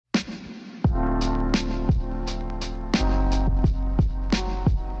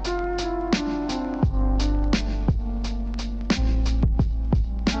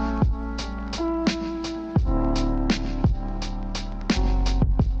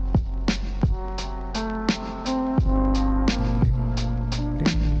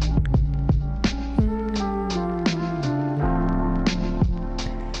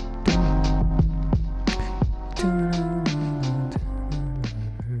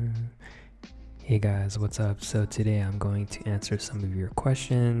Hey guys, what's up? So today I'm going to answer some of your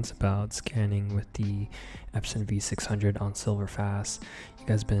questions about scanning with the Epson V600 on SilverFast. You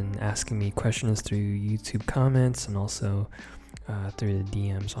guys been asking me questions through YouTube comments and also through the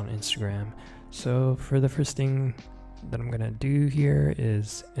DMs on Instagram. So for the first thing that I'm gonna do here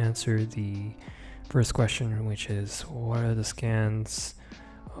is answer the first question, which is what are the scans?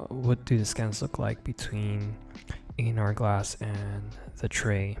 What do the scans look like between ANR Glass and the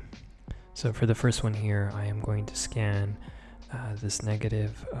tray? So for the first one here, I am going to scan this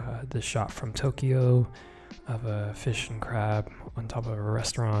negative, this shot from Tokyo of a fish and crab on top of a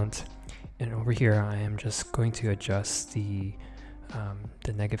restaurant. And over here, I am just going to adjust the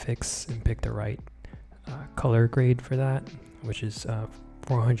Negafix and pick the right color grade for that, which is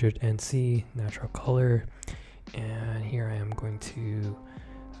 400 NC natural color. And here I am going to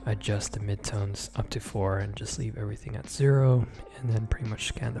adjust the midtones up to 4 and just leave everything at 0, and then pretty much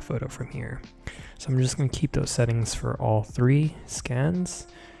scan the photo from here. So I'm just going to keep those settings for all 3 scans,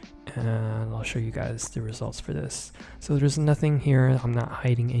 and I'll show you guys the results for this. So there's nothing here, I'm not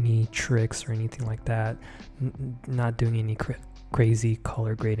hiding any tricks or anything like that, not doing any crazy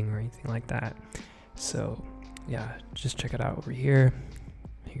color grading or anything like that. So yeah, just check it out over here.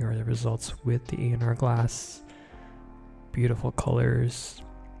 Here are the results with the ANR Glass. Beautiful colors.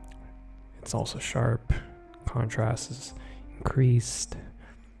 It's also sharp, contrast is increased,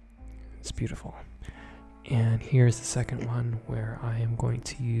 it's beautiful. And here's the second one where I am going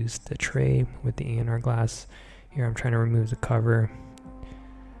to use the tray with the ANR Glass. Here I'm trying to remove the cover,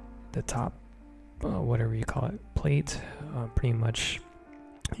 the top, whatever you call it, plate. Pretty much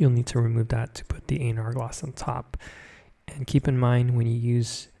you'll need to remove that to put the ANR Glass on top. And keep in mind when you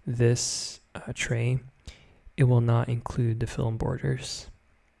use this tray, it will not include the film borders.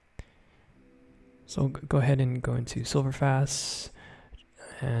 So go ahead and go into SilverFast,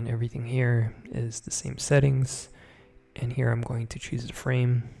 and everything here is the same settings. And here I'm going to choose the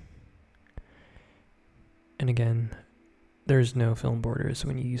frame. And again, there's no film borders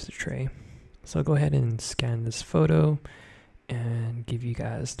when you use the tray. So I'll go ahead and scan this photo and give you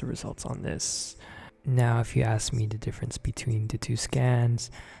guys the results on this. Now, if you ask me the difference between the 2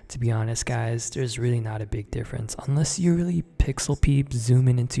 scans, to be honest guys, there's really not a big difference unless you really pixel peep, zoom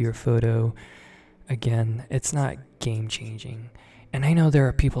in into your photo. Again, it's not game changing. And I know there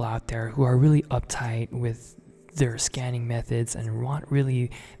are people out there who are really uptight with their scanning methods and want really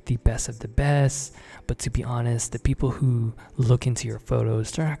the best of the best. But to be honest, the people who look into your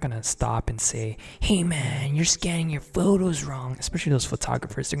photos, they're not gonna stop and say, hey man, you're scanning your photos wrong. Especially those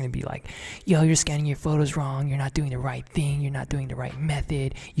photographers, they're gonna be like, yo, you're scanning your photos wrong. You're not doing the right thing. You're not doing the right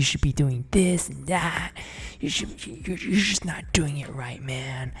method. You should be doing this and that. You're just not doing it right,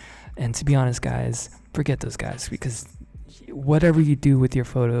 man. And to be honest guys, forget those guys, because whatever you do with your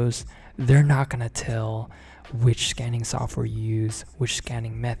photos, they're not gonna tell which scanning software you use, which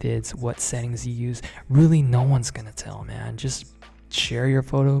scanning methods, what settings you use. Really, no one's gonna tell, man. Just share your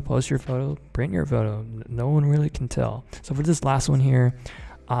photo, post your photo, print your photo. No one really can tell. So for this last one here,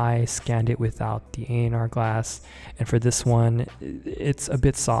 I scanned it without the ANR Glass, and for this one, it's a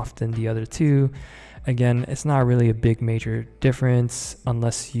bit soft than the other 2. Again, it's not really a big major difference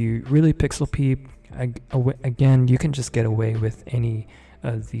unless you really pixel peep. Again, you can just get away with any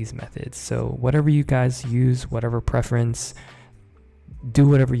of these methods. So whatever you guys use, whatever preference, do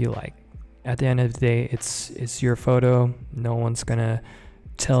whatever you like. At the end of the day, it's your photo. No one's gonna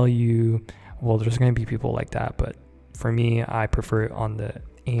tell you, well, there's gonna be people like that, but for me, I prefer it on the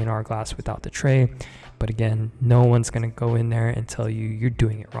ANR Glass without the tray. But again, no one's gonna go in there and tell you you're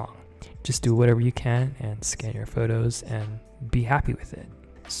doing it wrong. Just do whatever you can and scan your photos and be happy with it.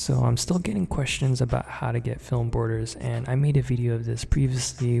 So I'm still getting questions about how to get film borders, and I made a video of this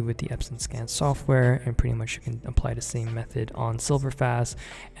previously with the Epson Scan software, and pretty much you can apply the same method on SilverFast.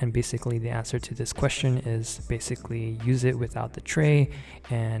 And basically the answer to this question is basically use it without the tray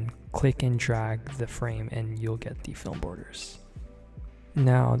and click and drag the frame and you'll get the film borders.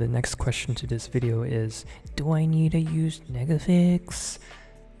 Now the next question to this video is, do I need to use Negafix?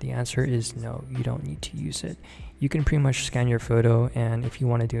 The answer is no, you don't need to use it. You can pretty much scan your photo, and if you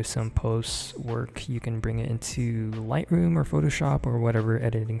want to do some post work, you can bring it into Lightroom or Photoshop or whatever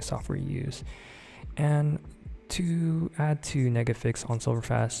editing software you use. And to add to Negafix on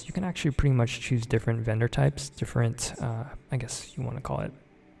SilverFast, you can actually pretty much choose different vendor types, different, I guess you want to call it,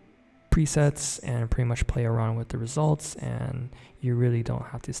 presets, and pretty much play around with the results, and you really don't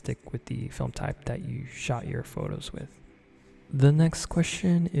have to stick with the film type that you shot your photos with. The next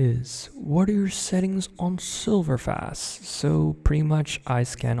question is, what are your settings on SilverFast? So pretty much I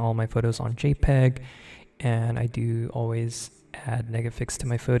scan all my photos on JPEG, and I do always add Negafix to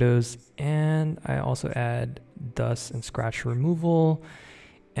my photos, and I also add dust and scratch removal.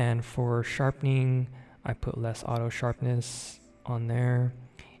 And for sharpening, I put less auto sharpness on there,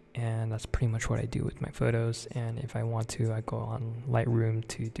 and that's pretty much what I do with my photos. And if I want to, I go on Lightroom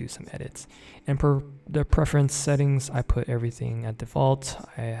to do some edits. And for the preference settings, I put everything at default.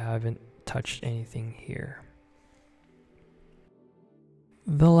 I haven't touched anything here.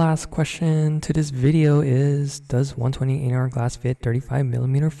 The last question to this video is, does 120 ANR glass fit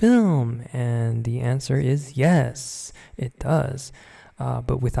 35mm film? And the answer is yes, it does,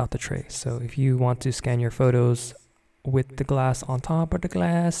 but without the tray. So if you want to scan your photos with the glass on top of the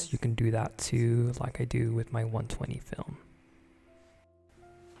glass, you can do that too, like I do with my 120 film.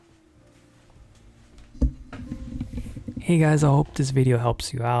 Hey guys, I hope this video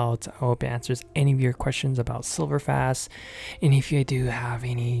helps you out. I hope it answers any of your questions about SilverFast. And if you do have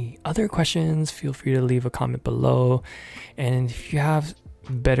any other questions, feel free to leave a comment below. And if you have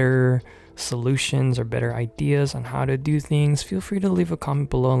better solutions or better ideas on how to do things, feel free to leave a comment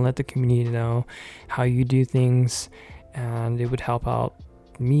below and let the community know how you do things. And it would help out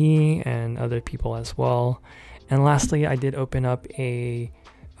me and other people as well. And lastly, I did open up a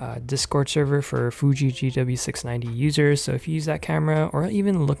Discord server for Fuji GW690 users. So if you use that camera, or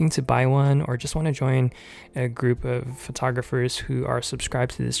even looking to buy one, or just want to join a group of photographers who are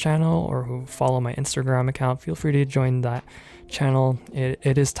subscribed to this channel or who follow my Instagram account, feel free to join that channel.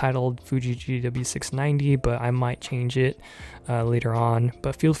 It is titled Fuji GW690, but I might change it later on.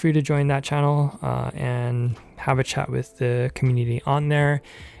 But feel free to join that channel and have a chat with the community on there.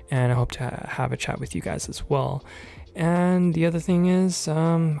 And I hope to have a chat with you guys as well. And the other thing is,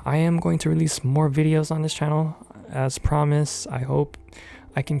 I am going to release more videos on this channel as promised. I hope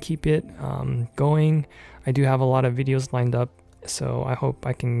I can keep it going. I do have a lot of videos lined up, so I hope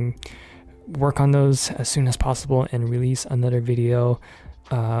I can work on those as soon as possible and release another video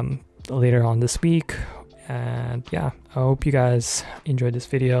later on this week. And yeah, I hope you guys enjoyed this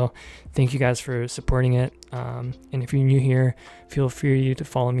video. Thank you guys for supporting it. And if you're new here, feel free to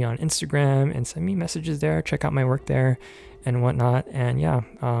follow me on Instagram and send me messages there. Check out my work there and whatnot. And yeah,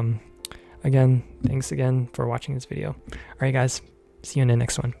 again, thanks again for watching this video. All right, guys, see you in the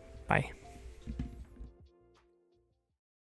next one. Bye.